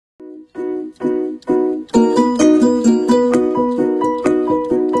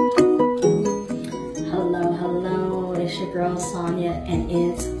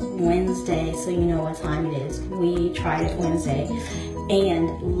so you know what time it is. We tried it Wednesday,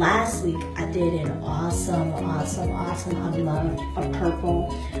 and last week I did an awesome, I loved a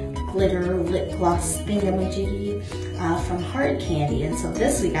purple glitter lip gloss thingamajiggy from Hard Candy. And so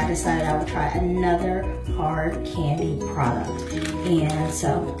this week I decided I would try another Hard Candy product. And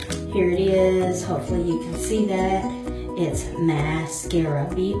so here it is. Hopefully you can see that. It's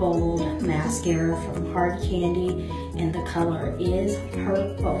mascara, Be Bold mascara from Hard Candy, and the color is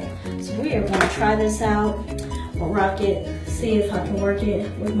purple. So we are going to try this out. We'll rock it, see if I can work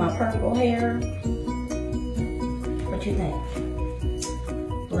it with my purple hair. What you think?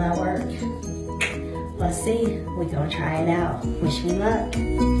 Will that work? Let's see. We're gonna try it out. Wish me luck.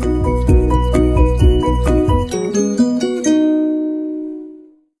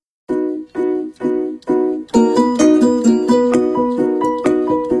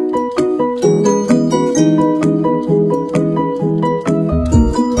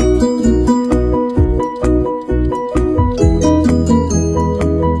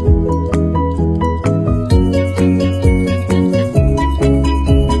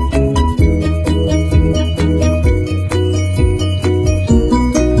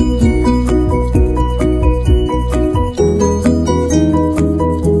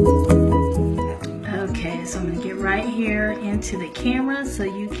 Into the camera so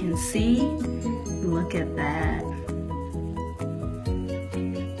you can see. Look at that.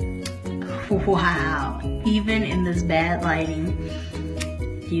 Wow, even in this bad lighting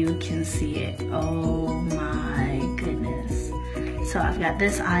you can see it. Oh my goodness. So I've got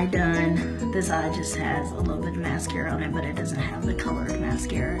this eye done. This eye just has a little bit of mascara on it, but it doesn't have the colored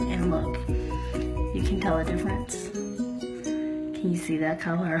mascara. And look, you can tell a difference. Can you see that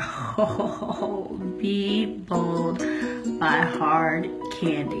color? Oh, Be Bold by Hard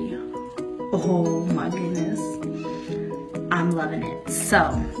Candy. Oh my goodness. I'm loving it.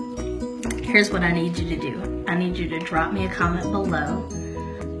 So, here's what I need you to do. I need you to drop me a comment below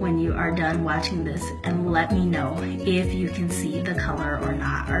when you are done watching this and let me know if you can see the color or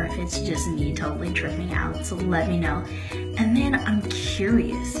not, or if it's just me totally tripping out. So let me know. And then I'm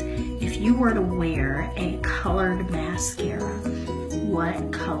curious, if you were to wear a colored mascara,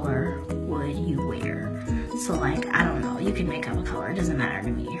 what color would you wear? So like, I don't know, you can make up a color, it doesn't matter to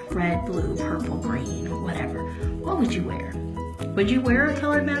me. Red, blue, purple, green, whatever. What would you wear? Would you wear a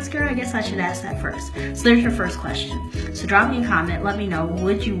colored mascara? I guess I should ask that first. So there's your first question. So drop me a comment, let me know,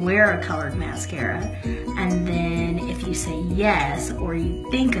 would you wear a colored mascara? And then if you say yes, or you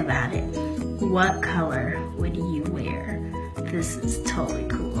think about it, what color would you wear? This is totally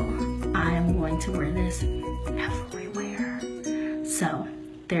cool. I am going to wear this everywhere. So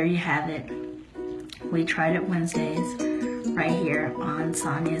there you have it. We tried it Wednesdays right here on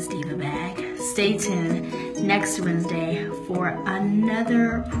Sonya's Diva Bag. Stay tuned next Wednesday for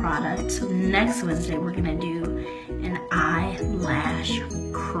another product. So next Wednesday we're gonna do an eyelash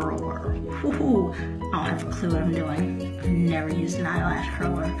curler. Ooh, I don't have a clue what I'm doing. I've never used an eyelash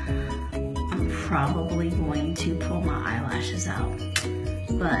curler. I'm probably going to pull my eyelashes out.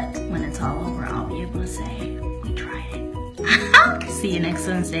 But when it's all over, I'll be able to say, we tried it. See you next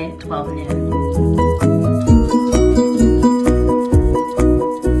Wednesday at 12 noon.